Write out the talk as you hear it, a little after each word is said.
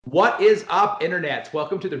What is up, internets?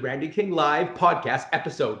 Welcome to the Randy King Live podcast,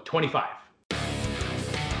 episode 25.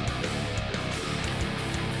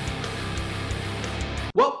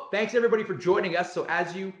 Well, thanks everybody for joining us. So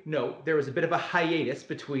as you know, there was a bit of a hiatus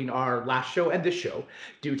between our last show and this show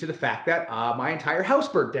due to the fact that my entire house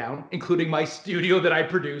burnt down, including my studio that I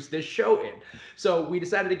produced this show in. So we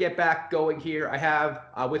decided to get back going here. I have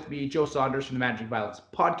with me Joe Saunders from the Managing Violence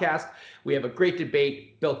podcast. We have a great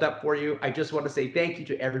debate built up for you. I just want to say thank you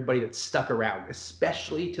to everybody that stuck around,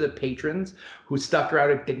 especially to the patrons who stuck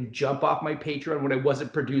around and didn't jump off my Patreon when I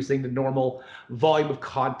wasn't producing the normal volume of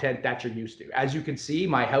content that you're used to. As you can see,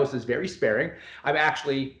 my house is very sparing. I'm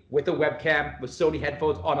actually with a webcam with Sony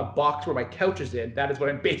headphones on a box where my couch is in. That is what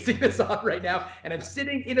I'm basing this on right now. And I'm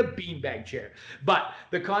sitting in a beanbag chair. But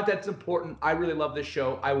the content's important. I really love this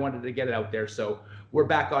show. I wanted to get it out there. So we're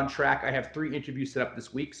back on track. I have 3 interviews set up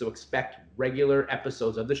this week, so expect regular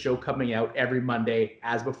episodes of the show coming out every Monday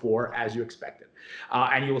as before, as you expected.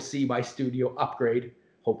 And you will see my studio upgrade,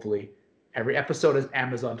 hopefully, every episode as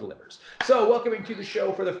Amazon delivers. So welcoming to the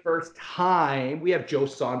show for the first time, we have Joe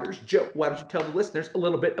Saunders. Joe, why don't you tell the listeners a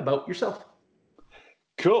little bit about yourself?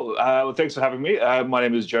 Cool. Well, thanks for having me. My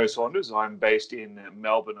name is Joe Saunders. I'm based in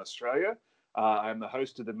Melbourne, Australia. I'm the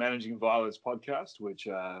host of the Managing Violence podcast, which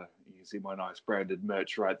you can see my nice branded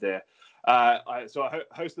merch right there. I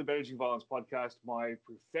host the Managing Violence podcast. My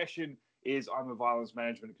profession is I'm a violence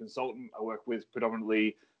management consultant. I work with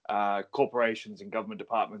predominantly corporations and government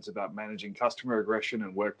departments about managing customer aggression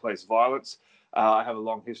and workplace violence. I have a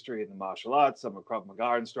long history in the martial arts. I'm a Krav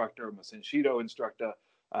Maga instructor. I'm a Senshido instructor.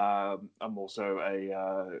 I'm also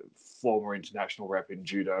a former international rep in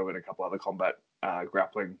judo and a couple other combat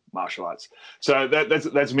grappling martial arts. So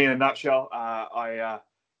that's me in a nutshell. I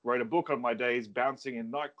wrote a book on my days bouncing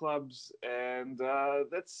in nightclubs, and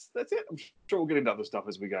that's it. I'm sure we'll get into other stuff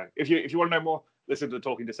as we go. If you want to know more, listen to the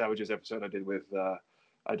Talking to Savages episode I did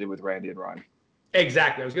with Randy and Ryan.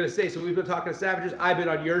 Exactly. I was going to say, so we've been talking to Savages. I've been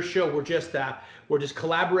on your show. We're just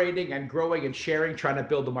collaborating and growing and sharing, trying to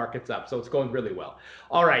build the markets up. So it's going really well.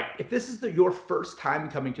 All right. If this is your first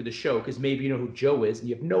time coming to the show, because maybe you know who Joe is and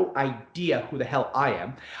you have no idea who the hell I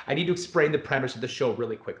am, I need to explain the premise of the show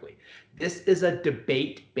really quickly. This is a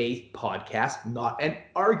debate-based podcast, not an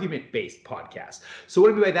argument-based podcast. So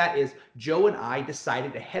what I mean by that is Joe and I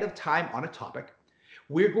decided ahead of time on a topic.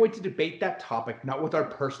 We're going to debate that topic, not with our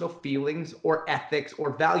personal feelings or ethics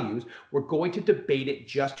or values. We're going to debate it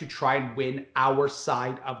just to try and win our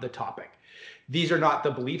side of the topic. These are not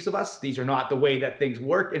the beliefs of us. These are not the way that things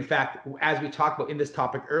work. In fact, as we talked about in this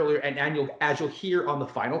topic earlier, and as you'll hear on the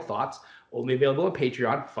final thoughts, only available on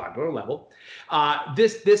Patreon, $5 level.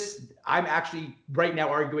 I'm actually right now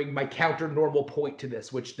arguing my counter normal point to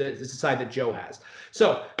this, which is the side that Joe has.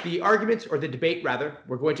 So the argument, or the debate rather,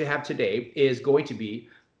 we're going to have today is going to be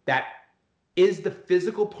that is the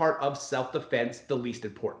physical part of self-defense the least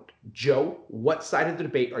important? Joe, what side of the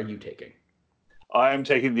debate are you taking? I am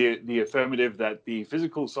taking the affirmative that the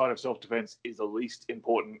physical side of self-defense is the least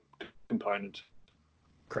important component.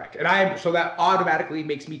 Correct. And so that automatically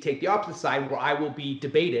makes me take the opposite side, where I will be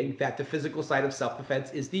debating that the physical side of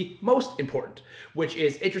self-defense is the most important, which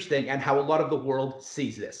is interesting and how a lot of the world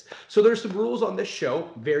sees this. So there's some rules on this show,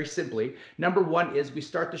 very simply. Number 1 is we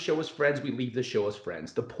start the show as friends, we leave the show as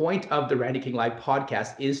friends. The point of the Randy King Live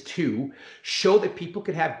podcast is to show that people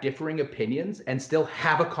can have differing opinions and still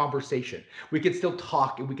have a conversation. We can still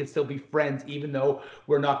talk and we can still be friends, even though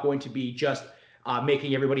we're not going to be just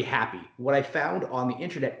making everybody happy. What I found on the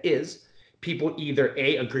internet is people either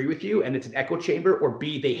A, agree with you and it's an echo chamber, or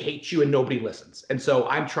B, they hate you and nobody listens. And so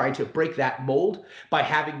I'm trying to break that mold by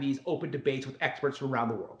having these open debates with experts from around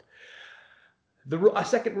the world. A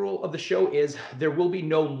second rule of the show is there will be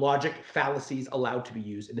no logic fallacies allowed to be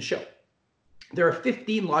used in the show. There are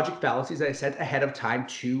 15 logic fallacies that I sent ahead of time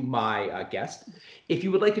to my guest. If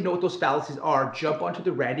you would like to know what those fallacies are, jump onto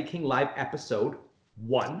the Randy King Live episode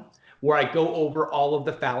 1, where I go over all of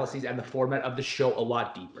the fallacies and the format of the show a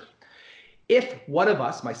lot deeper. If one of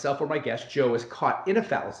us, myself or my guest, Joe, is caught in a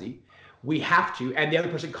fallacy, we have to, and the other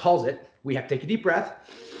person calls it, we have to take a deep breath,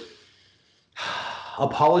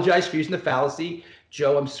 apologize for using the fallacy.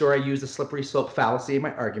 Joe, I'm sorry I used the slippery slope fallacy in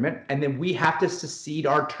my argument. And then we have to cede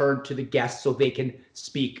our turn to the guest so they can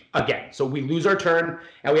speak again. So we lose our turn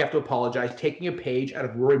and we have to apologize, taking a page out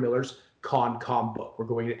of Rory Miller's Con book. We're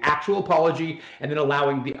going to actual apology and then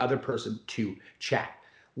allowing the other person to chat.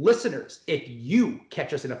 Listeners, if you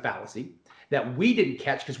catch us in a fallacy that we didn't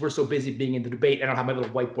catch because we're so busy being in the debate, I don't have my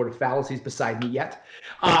little whiteboard of fallacies beside me yet,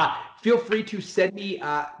 feel free to send me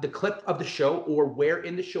the clip of the show or where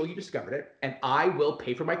in the show you discovered it, and I will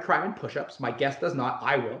pay for my crime and push-ups. My guest does not,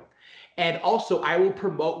 I will. And also, I will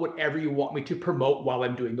promote whatever you want me to promote while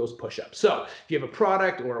I'm doing those push-ups. So if you have a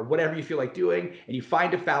product or whatever you feel like doing and you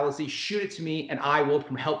find a fallacy, shoot it to me and I will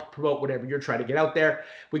help promote whatever you're trying to get out there.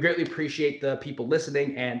 We greatly appreciate the people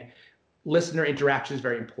listening, and listener interaction is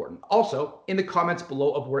very important. Also, in the comments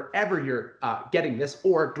below of wherever you're getting this,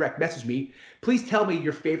 or direct message me, please tell me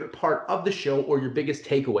your favorite part of the show or your biggest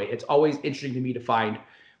takeaway. It's always interesting to me to find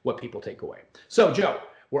what people take away. So, Joe,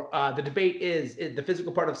 the debate is the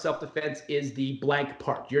physical part of self-defense is the blank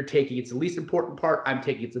part. You're taking it's the least important part. I'm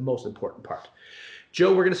taking it's the most important part.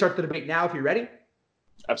 Joe, we're going to start the debate now if you're ready.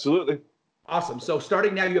 Absolutely. Awesome. So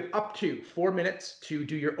starting now, you have up to 4 minutes to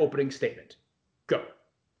do your opening statement. Go.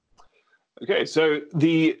 Okay, so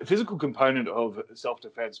the physical component of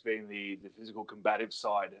self-defense being the physical combative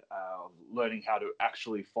side of learning how to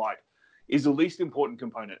actually fight is the least important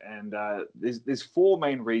component. And there's four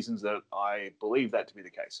main reasons that I believe that to be the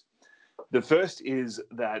case. The first is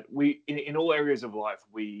that we, in all areas of life,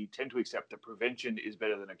 we tend to accept that prevention is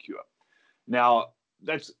better than a cure. Now,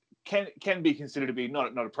 that's can be considered to be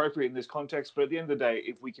not appropriate in this context, but at the end of the day,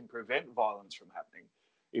 if we can prevent violence from happening,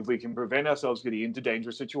 if we can prevent ourselves getting into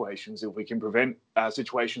dangerous situations, if we can prevent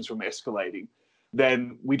situations from escalating,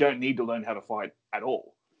 then we don't need to learn how to fight at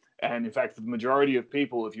all. And in fact, for the majority of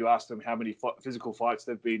people, if you ask them how many physical fights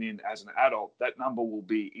they've been in as an adult, that number will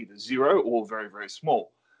be either zero or very, very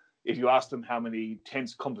small. If you ask them how many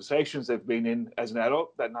tense conversations they've been in as an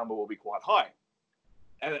adult, that number will be quite high.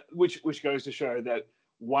 And which goes to show that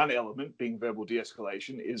one element, being verbal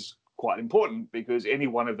de-escalation, is quite important, because any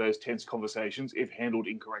one of those tense conversations, if handled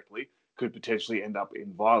incorrectly, could potentially end up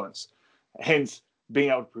in violence. Hence,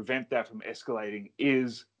 being able to prevent that from escalating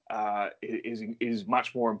is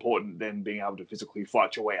much more important than being able to physically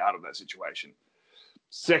fight your way out of that situation.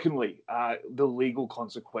 Secondly, the legal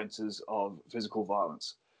consequences of physical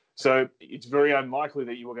violence. So it's very unlikely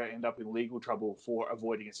that you are going to end up in legal trouble for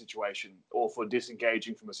avoiding a situation, or for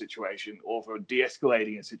disengaging from a situation, or for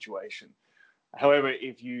de-escalating a situation. However,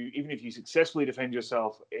 even if you successfully defend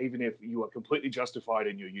yourself, even if you are completely justified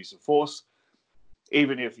in your use of force,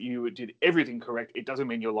 even if you did everything correct, it doesn't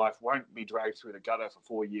mean your life won't be dragged through the gutter for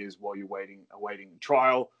 4 years while you're awaiting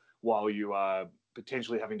trial, while you are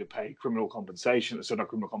potentially having to pay civil compensation,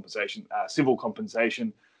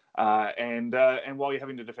 and while you're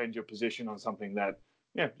having to defend your position on something that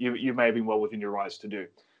you may have been well within your rights to do.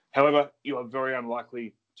 However, you are very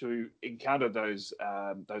unlikely to encounter those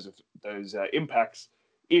impacts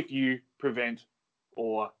if you prevent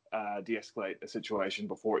or de-escalate a situation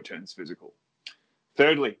before it turns physical.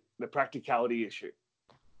 Thirdly, the practicality issue.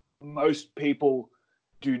 Most people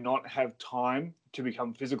do not have time to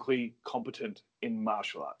become physically competent in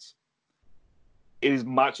martial arts. It is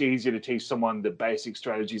much easier to teach someone the basic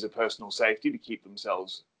strategies of personal safety to keep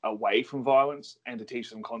themselves away from violence, and to teach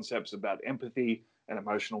them concepts about empathy and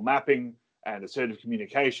emotional mapping and assertive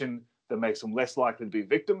communication that makes them less likely to be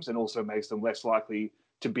victims, and also makes them less likely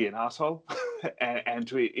to be an asshole and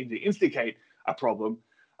to instigate a problem.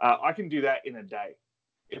 I can do that in a day.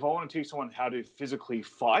 If I want to teach someone how to physically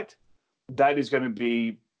fight, that is going to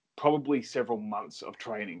be probably several months of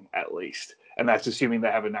training at least. And that's assuming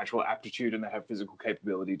they have a natural aptitude and they have physical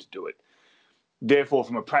capability to do it. Therefore,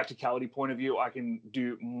 from a practicality point of view, I can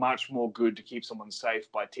do much more good to keep someone safe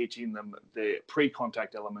by teaching them the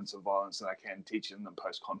pre-contact elements of violence than I can teaching them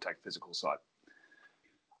post-contact physical side.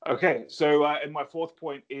 Okay, so and my fourth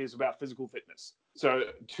point is about physical fitness. So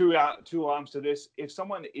two arms to this. If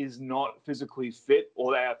someone is not physically fit,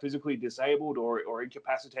 or they are physically disabled or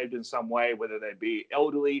incapacitated in some way, whether they be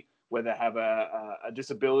elderly, whether they have a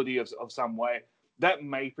disability of some way, that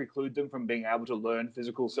may preclude them from being able to learn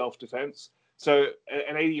physical self-defense. So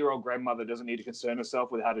an 80-year-old grandmother doesn't need to concern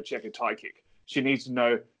herself with how to check a tie kick. She needs to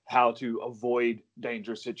know how to avoid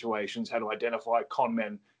dangerous situations, how to identify con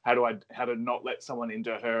men, how to not let someone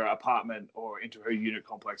into her apartment or into her unit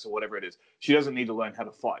complex or whatever it is. She doesn't need to learn how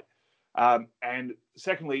to fight. And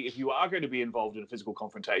secondly, if you are going to be involved in a physical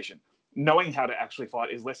confrontation, knowing how to actually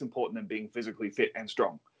fight is less important than being physically fit and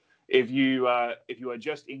strong. If you are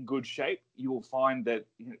just in good shape, you will find that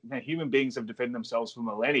human beings have defended themselves for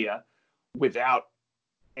millennia without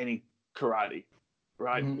any karate,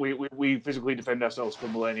 right? Mm-hmm. We physically defend ourselves for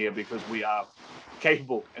millennia because we are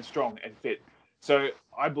capable and strong and fit. So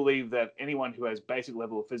I believe that anyone who has basic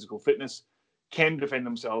level of physical fitness can defend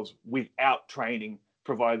themselves without training,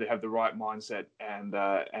 provided they have the right mindset and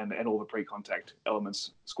all the pre-contact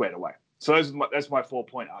elements squared away. So that's my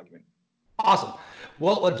 4-point argument. Awesome.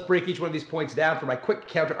 Well, let's break each one of these points down for my quick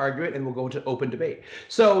counter argument, and we'll go into open debate.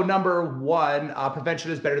 So, number one, prevention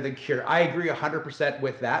is better than cure. I agree 100%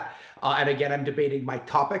 with that. And again, I'm debating my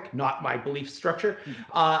topic, not my belief structure.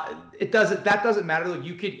 That doesn't matter.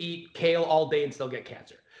 You could eat kale all day and still get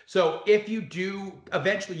cancer. So if you do,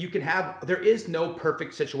 eventually you can have, there is no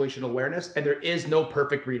perfect situational awareness and there is no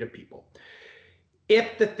perfect read of people.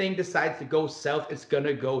 If the thing decides to go south, it's going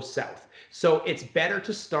to go south. So it's better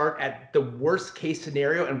to start at the worst case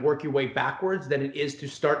scenario and work your way backwards than it is to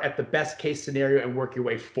start at the best case scenario and work your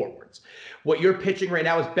way forwards. What you're pitching right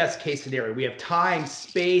now is best case scenario. We have time,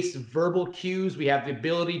 space, verbal cues. We have the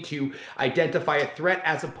ability to identify a threat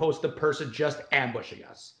as opposed to the person just ambushing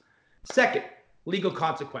us. Second, legal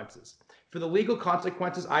consequences. For the legal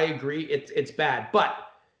consequences, I agree it's bad. But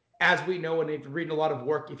as we know, and if you're reading a lot of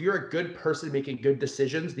work, if you're a good person making good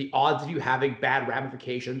decisions, the odds of you having bad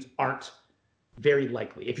ramifications aren't very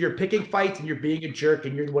likely. If you're picking fights and you're being a jerk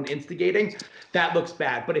and you're the one instigating, that looks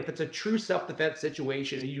bad. But if it's a true self-defense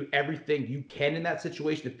situation and you do everything you can in that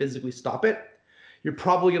situation to physically stop it, you're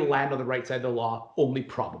probably going to land on the right side of the law, only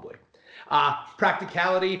probably.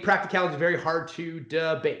 Practicality is very hard to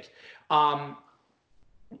debate.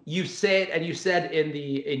 You said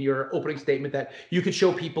in your opening statement that you could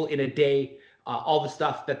show people in a day all the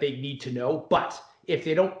stuff that they need to know, but if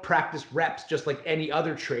they don't practice reps just like any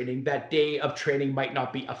other training, that day of training might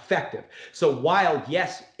not be effective. So while,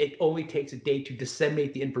 yes, it only takes a day to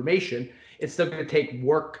disseminate the information, it's still going to take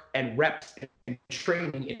work and reps and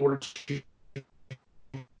training in order to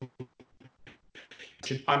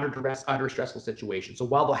under duress, under a stressful situation. So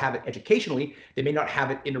while they'll have it educationally, they may not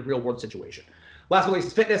have it in a real world situation. Last but not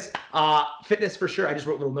least, fitness. Fitness for sure. I just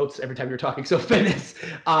wrote little notes every time you're talking. So fitness,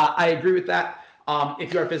 I agree with that.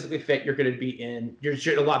 If you are physically fit, you're going to be you're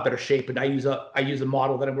in a lot better shape. And I use a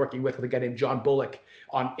model that I'm working with a guy named John Bullock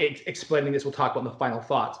on explaining this. We'll talk about in the final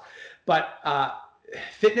thoughts. But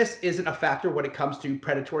fitness isn't a factor when it comes to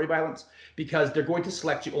predatory violence because they're going to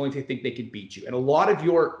select you only if they think they can beat you. And a lot of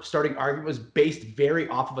your starting argument was based very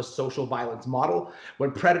off of a social violence model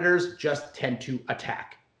when predators just tend to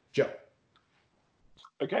attack. Joe.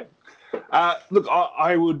 Okay. Look,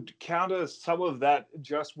 I would counter some of that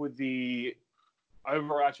just with the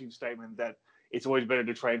overarching statement that it's always better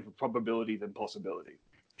to train for probability than possibility.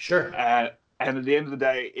 Sure. And at the end of the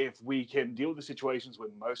day, if we can deal with the situations we're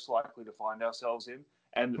most likely to find ourselves in,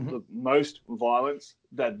 and look, most violence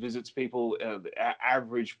that visits people,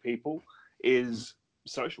 average people, is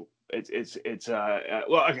social.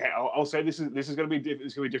 Well, okay. I'll say this is going to be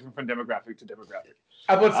different from demographic to demographic.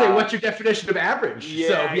 I would say, what's your definition of average?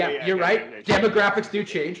 You're right. Yeah. Demographics do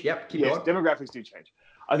change. Yep. Keep going. Demographics do change.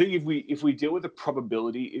 I think if we deal with the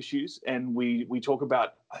probability issues and we talk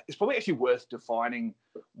about, it's probably actually worth defining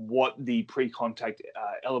what the pre-contact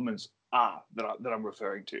elements are that I'm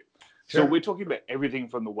referring to. Sure. So we're talking about everything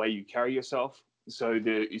from the way you carry yourself. So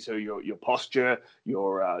your posture,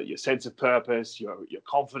 your sense of purpose, your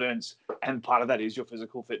confidence, and part of that is your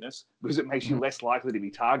physical fitness, because it makes you less likely to be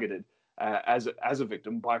targeted as a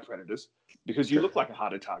victim by predators, because you look like a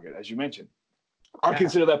harder target, as you mentioned. I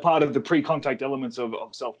consider that part of the pre-contact elements of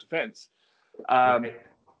self-defense.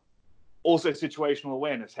 Also, situational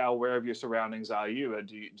awareness. How aware of your surroundings are you?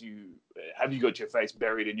 Have you got your face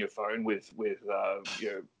buried in your phone with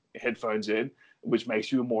your headphones in, which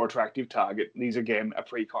makes you a more attractive target? These, again, are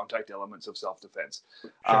pre-contact elements of self-defense.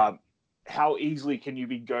 Sure. How easily can you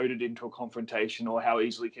be goaded into a confrontation, or how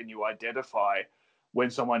easily can you identify when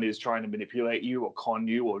someone is trying to manipulate you or con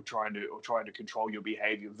you or trying to control your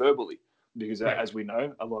behavior verbally? Because as we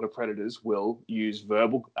know, a lot of predators will use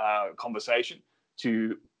verbal conversation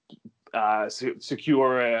to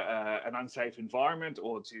secure an unsafe environment,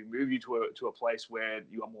 or to move you to a place where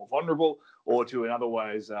you are more vulnerable, or to, in other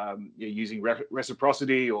ways, you're using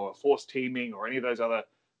reciprocity or forced teaming or any of those other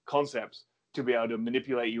concepts to be able to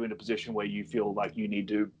manipulate you in a position where you feel like you need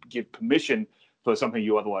to give permission for something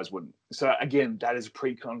you otherwise wouldn't. So again, that is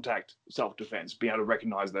pre-contact self-defense, being able to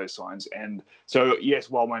recognize those signs. And so, yes,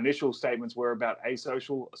 while my initial statements were about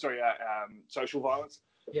social violence,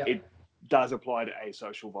 it does apply to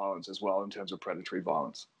asocial violence as well in terms of predatory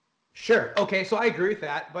violence. Sure. Okay, so I agree with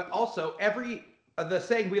that. But also, the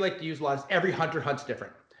saying we like to use a lot is every hunter hunts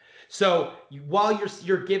different. So while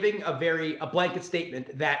you're giving a blanket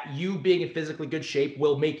statement that you being in physically good shape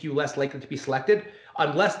will make you less likely to be selected,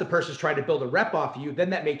 unless the person's trying to build a rep off you, then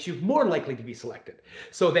that makes you more likely to be selected.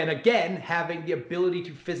 So then again, having the ability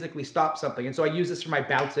to physically stop something. And so I use this for my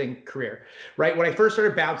bouncing career, right? When I first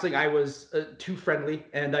started bouncing, I was too friendly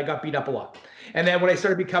and I got beat up a lot. And then when I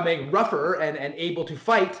started becoming rougher and able to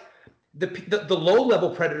fight, the low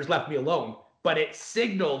level predators left me alone, but it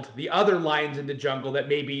signaled the other lions in the jungle that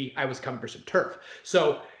maybe I was coming for some turf.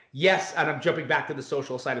 So yes, and I'm jumping back to the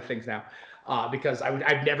social side of things now, because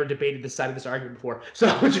I've never debated this side of this argument before. So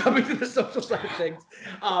I'm jumping to the social side of things.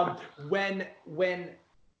 When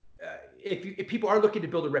if people are looking to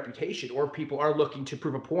build a reputation, or people are looking to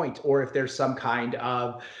prove a point, or if there's some kind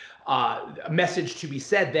of message to be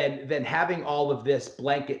said, then having all of this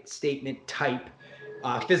blanket statement type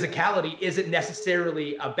physicality isn't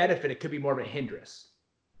necessarily a benefit. It could be more of a hindrance.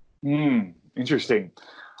 Interesting.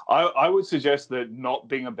 I would suggest that not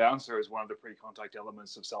being a bouncer is one of the pre-contact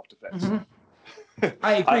elements of self-defense. Mm-hmm.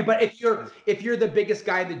 I agree, but if you're the biggest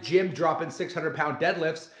guy in the gym dropping 600-pound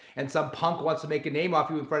deadlifts, and some punk wants to make a name off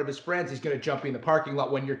you in front of his friends, he's going to jump you in the parking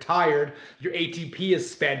lot when you're tired, your ATP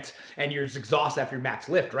is spent, and you're exhausted after your max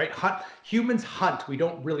lift, right? Humans hunt. We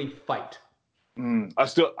don't really fight. I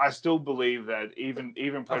still believe that even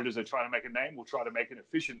predators that are trying to make a name will try to make an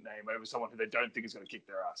efficient name over someone who they don't think is going to kick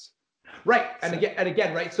their ass. Right, and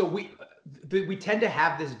again, right. So we tend to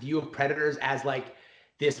have this view of predators as like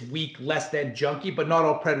this weak, less than junkie, but not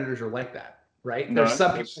all predators are like that, right? There's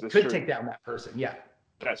some people that could take down that person. Yeah.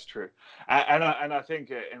 That's true, and I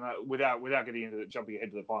think, without getting into jumping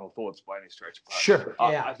ahead to the final thoughts by any stretch, sure,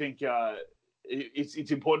 yeah. I think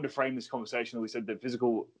it's important to frame this conversation that we said that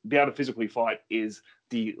be able to physically fight is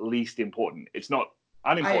the least important. It's not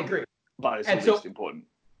unimportant, I agree, but it's the least important.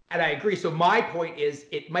 And I agree. So my point is,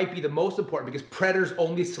 it might be the most important because predators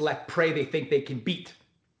only select prey they think they can beat.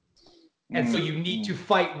 And so you need to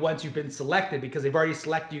fight once you've been selected, because they've already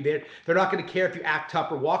selected you. They're not going to care if you act tough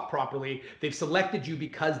or walk properly. They've selected you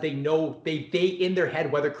because they know they in their head,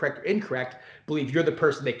 whether correct or incorrect, believe you're the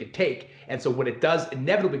person they could take. And so when it does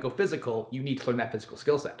inevitably go physical, you need to learn that physical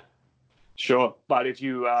skill set. Sure, but if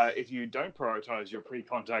you don't prioritize your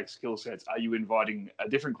pre-contact skill sets, are you inviting a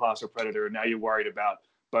different class of predator? And now you're worried about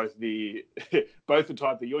both the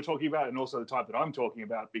type that you're talking about and also the type that I'm talking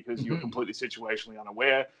about, because you're completely situationally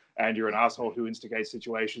unaware, and you're an asshole who instigates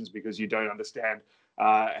situations because you don't understand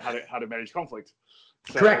how to manage conflict.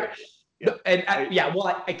 So, correct. Yeah.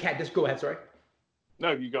 I can't just go ahead. Sorry.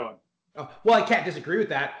 No, you go on. Oh, well, I can't disagree with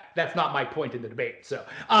that. That's not my point in the debate. So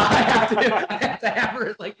I have to hammer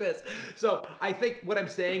it like this. So I think what I'm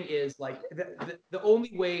saying is, like, the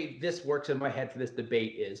only way this works in my head for this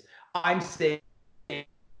debate is I'm saying the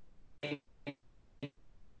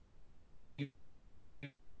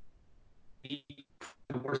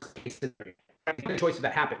worst case scenario. The choice of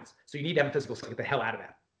that happens. So you need to have a physical skill to get the hell out of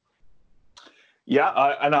that. Yeah,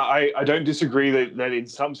 I don't disagree that in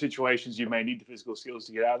some situations you may need the physical skills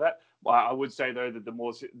to get out of that. I would say, though, that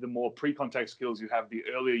the more pre-contact skills you have, the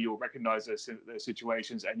earlier you'll recognize those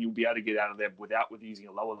situations, and you'll be able to get out of them with using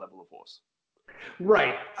a lower level of force.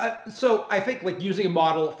 Right. So I think, like, using a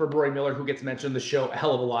model for Roy Miller, who gets mentioned on the show a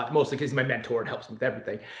hell of a lot, mostly because he's my mentor and helps me with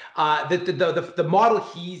everything. The model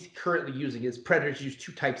he's currently using is predators use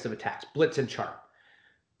two types of attacks: blitz and charm.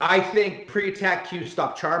 I think pre-attack cues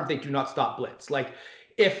stop charm. They do not stop blitz. Like,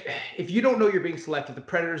 if you don't know you're being selected, the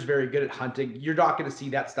predator is very good at hunting. You're not going to see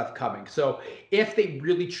that stuff coming. So if they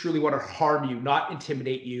really truly want to harm you, not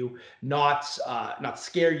intimidate you, not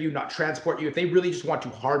scare you, not transport you, if they really just want to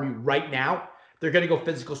harm you right now, they're going to go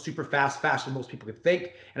physical super fast, faster than most people could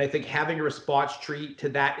think. And I think having a response tree to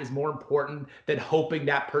that is more important than hoping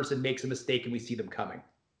that person makes a mistake and we see them coming.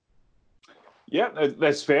 Yeah,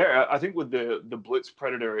 that's fair. I think with the blitz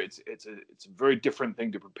predator, it's a very different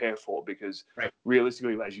thing to prepare for, because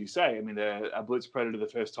realistically, as you say, I mean, a blitz predator, the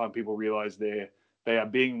first time people realize they are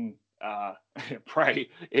being prey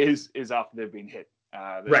is after they've been hit.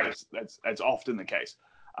 That's often the case.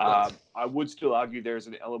 I would still argue there is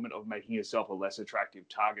an element of making yourself a less attractive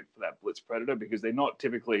target for that blitz predator, because they're not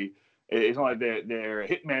typically. It's not like they're a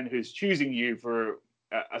hitman who's choosing you for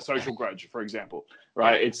a social grudge, for example,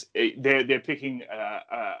 right? They're picking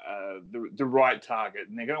the right target,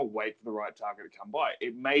 and they're going to wait for the right target to come by.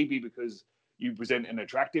 It may be because you present an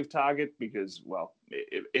attractive target, because, well,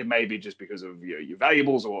 it may be just because of your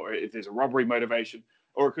valuables, or if there's a robbery motivation,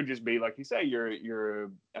 or it could just be, like you say,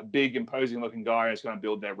 you're a big, imposing-looking guy who's going to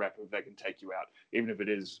build their rep if they can take you out, even if it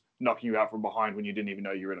is knocking you out from behind when you didn't even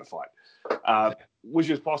know you were in a fight, which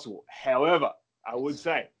is possible. However, I would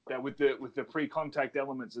say that with the pre-contact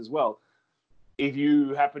elements as well, if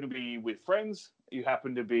you happen to be with friends, you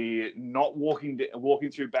happen to be not walking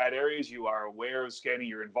through bad areas, you are aware of scanning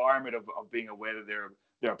your environment, of being aware that there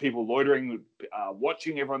are people loitering,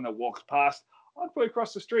 watching everyone that walks past, I'd probably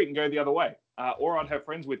cross the street and go the other way, or I'd have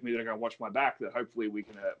friends with me that are going to watch my back. That hopefully we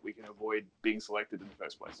can avoid being selected in the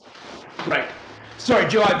first place. Right. Sorry,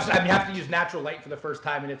 Joe. I have to use natural light for the first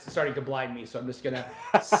time, and it's starting to blind me. So I'm just gonna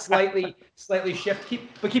slightly shift.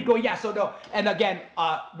 Keep going. Yeah. So no. And again,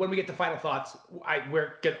 when we get to final thoughts,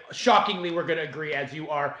 shockingly we're gonna agree. As you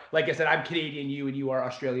are, like I said, I'm Canadian, you, and you are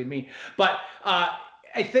Australian, me. But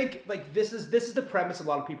I think like this is the premise a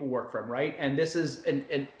lot of people work from, right? And this is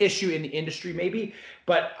an issue in the industry, maybe,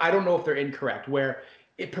 but I don't know if they're incorrect. Where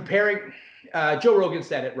preparing. Joe Rogan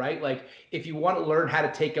said it, right? Like, if you want to learn how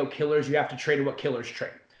to take out killers, you have to train what killers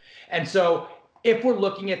train. And so if we're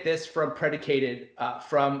looking at this from predicated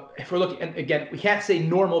if we're looking, and again, we can't say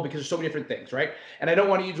normal because there's so many different things, right? And I don't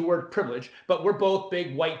want to use the word privilege, but we're both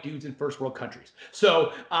big white dudes in first world countries.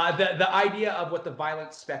 So the idea of what the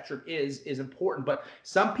violence spectrum is important, but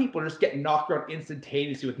some people just get knocked around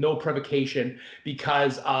instantaneously with no provocation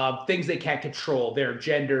because of things they can't control, their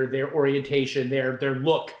gender, their orientation, their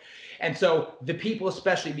look. And so the people,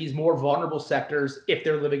 especially these more vulnerable sectors, if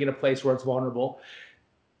they're living in a place where it's vulnerable,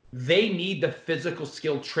 they need the physical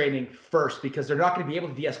skill training first because they're not going to be able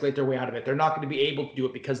to de-escalate their way out of it. They're not going to be able to do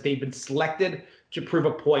it because they've been selected to prove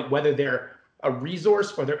a point, whether they're a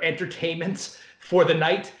resource or they're entertainment for the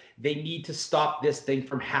night. They need to stop this thing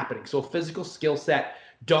from happening. So physical skill set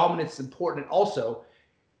dominance is important. And also,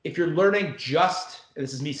 if you're learning and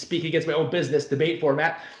this is me speaking against my own business debate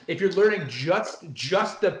format, if you're learning just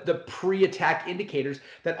the pre-attack indicators,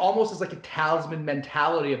 that almost is like a talisman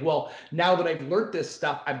mentality of, well, now that I've learned this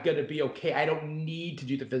stuff, I'm going to be okay. I don't need to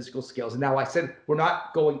do the physical skills. And now I said we're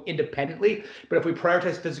not going independently, but if we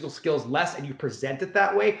prioritize physical skills less and you present it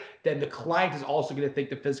that way, then the client is also going to think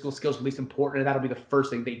the physical skills are least important, and that'll be the first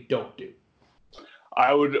thing they don't do.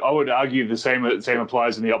 I would argue the same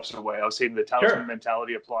applies in the opposite way. I've seen the talisman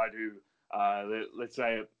mentality apply to, let's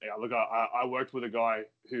say, look, I worked with a guy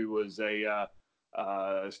who was a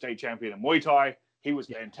state champion in Muay Thai. He was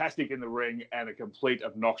fantastic in the ring and a complete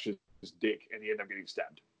obnoxious dick, and he ended up getting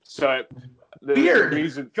stabbed. So the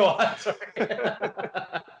reason, go on, sorry.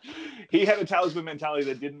 He had a talisman mentality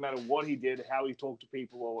that didn't matter what he did, how he talked to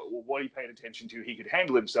people, or what he paid attention to, he could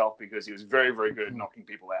handle himself because he was very, very good at knocking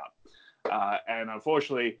people out. And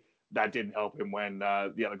unfortunately, that didn't help him when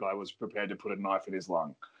the other guy was prepared to put a knife in his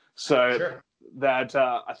lung. So that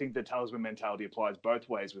I think the talisman mentality applies both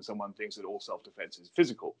ways when someone thinks that all self-defense is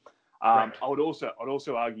physical. I would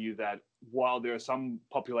also argue that while there are some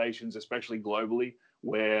populations, especially globally,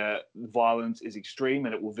 where violence is extreme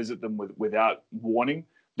and it will visit them without warning,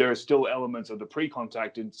 there are still elements of the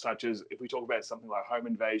pre-contact, such as if we talk about something like home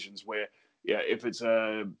invasions, where if it's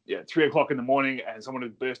 3 o'clock in the morning and someone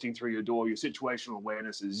is bursting through your door, your situational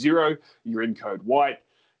awareness is zero. You're in code white.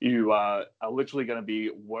 You are literally going to be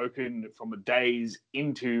woken from a daze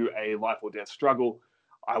into a life or death struggle.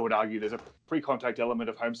 I would argue there's a pre-contact element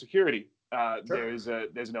of home security. There's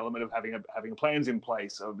an element of having plans in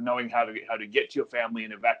place, of knowing how to get to your family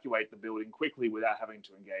and evacuate the building quickly without having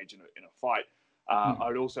to engage in a fight. I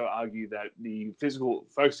would also argue that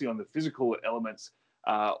focusing on the physical elements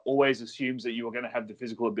always assumes that you are going to have the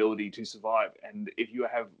physical ability to survive. And if you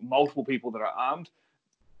have multiple people that are armed,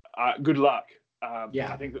 good luck.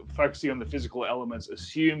 I think that focusing on the physical elements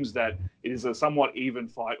assumes that it is a somewhat even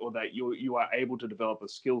fight, or that you are able to develop a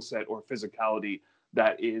skill set or a physicality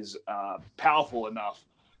that is powerful enough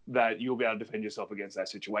that you'll be able to defend yourself against that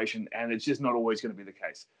situation. And it's just not always going to be the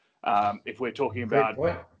case. If we're talking about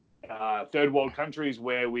third world countries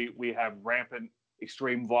where we have rampant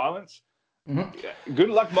extreme violence, good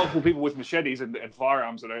luck multiple people with machetes and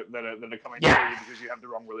firearms that are coming to you because you have the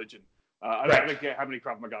wrong religion. I don't care how many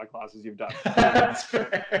Krav Maga classes you've done.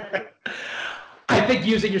 I think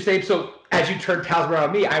using your same, so as you turn talisman around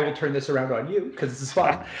on me, I will turn this around on you because this is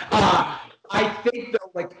fun. I think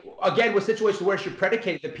though, like again, with situations where you're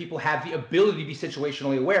predicated that people have the ability to be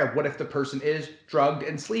situationally aware. What if the person is drugged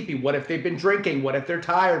and sleepy? What if they've been drinking? What if they're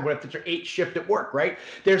tired? What if it's their 8 shift at work, right?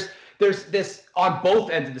 There's this on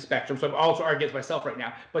both ends of the spectrum. So I'm also arguing against myself right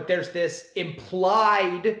now, but there's this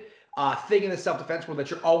implied thing in the self-defense world that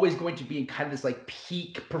you're always going to be in kind of this like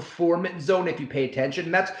peak performance zone if you pay attention.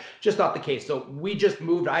 And that's just not the case. So we just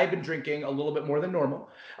moved. I have been drinking a little bit more than normal.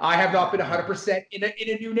 I have not been 100% in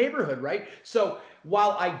a new neighborhood, right? So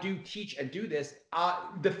while I do teach and do this,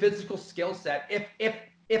 the physical skill set,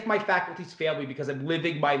 if my faculties fail me because I'm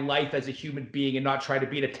living my life as a human being and not trying to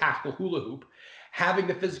be in a tactical hula hoop, having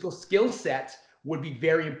the physical skill set would be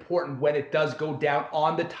very important when it does go down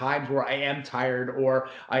on the times where I am tired or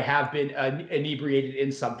I have been inebriated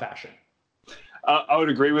in some fashion. I would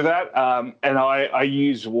agree with that. And I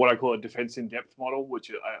use what I call a defense in depth model,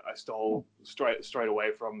 which I stole straight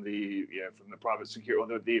away from the private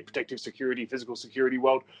security or the protective security, physical security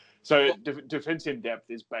world. So defense in depth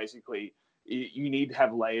is basically you need to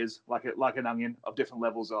have layers like an onion of different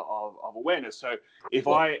levels of awareness. So if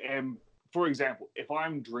I am, for example, if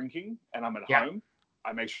I'm drinking and I'm at home,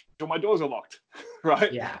 I make sure my doors are locked,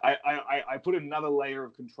 right? Yeah. I put another layer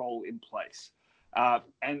of control in place.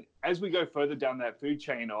 And as we go further down that food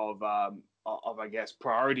chain of I guess,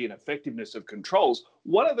 priority and effectiveness of controls,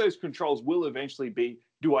 one of those controls will eventually be,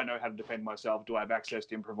 do I know how to defend myself? Do I have access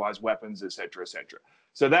to improvised weapons, et cetera, et cetera?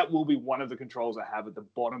 So that will be one of the controls I have at the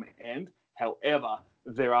bottom end. However,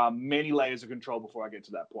 there are many layers of control before I get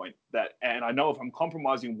to that point. And I know if I'm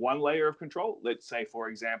compromising one layer of control, let's say, for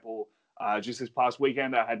example, just this past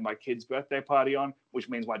weekend, I had my kid's birthday party on, which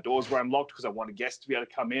means my doors were unlocked because I wanted guests to be able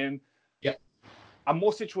to come in. Yep. I'm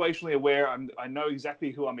more situationally aware. I know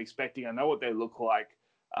exactly who I'm expecting. I know what they look like.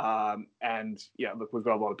 And yeah, look, we've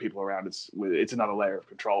got a lot of people around. It's another layer of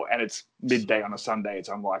control, and it's midday on a Sunday. It's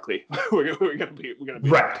unlikely we're going to be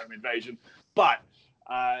right. a home invasion. But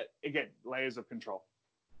again, layers of control.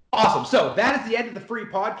 Awesome. So that is the end of the free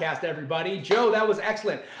podcast, everybody. Joe, that was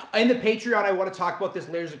excellent. In the Patreon, I want to talk about this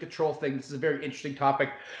layers of control thing. This is a very interesting topic.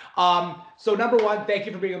 So number one, thank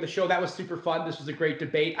you for being on the show. That was super fun. This was a great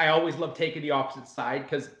debate. I always love taking the opposite side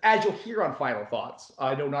because, as you'll hear on Final Thoughts,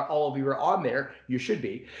 I know not all of you are on there. You should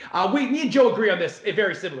be. Me and Joe agree on this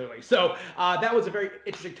very similarly. So that was a very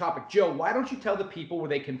interesting topic. Joe, why don't you tell the people where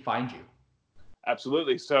they can find you?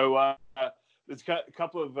 Absolutely. So there's a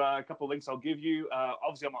couple of links I'll give you.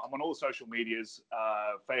 Obviously, I'm on all the social medias,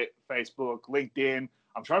 Facebook, LinkedIn.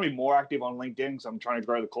 I'm trying to be more active on LinkedIn because I'm trying to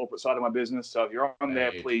grow the corporate side of my business. So if you're on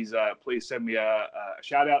there, please send me a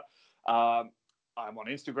shout out. I'm on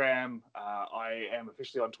Instagram. I am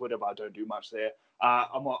officially on Twitter, but I don't do much there.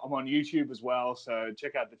 I'm on YouTube as well. So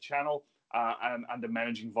check out the channel under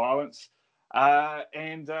Managing Violence.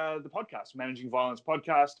 And the podcast, Managing Violence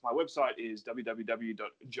Podcast. My website is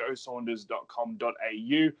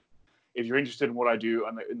www.joesaunders.com.au. If you're interested in what I do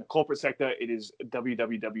in the corporate sector, it is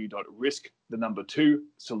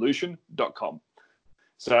www.risk2solution.com.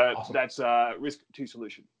 So awesome. That's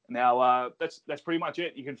risk2solution. Now, that's pretty much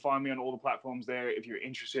it. You can find me on all the platforms there. If you're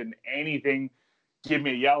interested in anything, give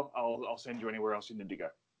me a yell. I'll send you anywhere else you need to go.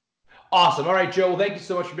 Awesome. All right, Joe. Well, thank you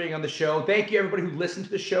so much for being on the show. Thank you, everybody who listened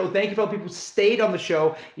to the show. Thank you for all the people who stayed on the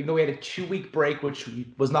show, even though we had a 2-week break, which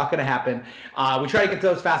was not going to happen. We try to get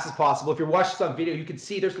those as fast as possible. If you're watching this on video, you can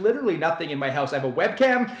see there's literally nothing in my house. I have a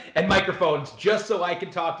webcam and microphones just so I can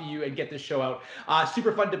talk to you and get this show out.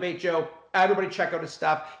 Super fun debate, Joe. Everybody check out his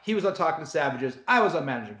stuff. He was on Talking to Savages. I was on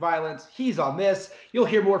Managing Violence. He's on this. You'll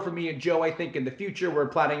hear more from me and Joe, I think, in the future. We were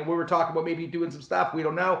talking about maybe doing some stuff. We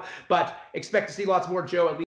don't know. But expect to see lots more Joe, at least.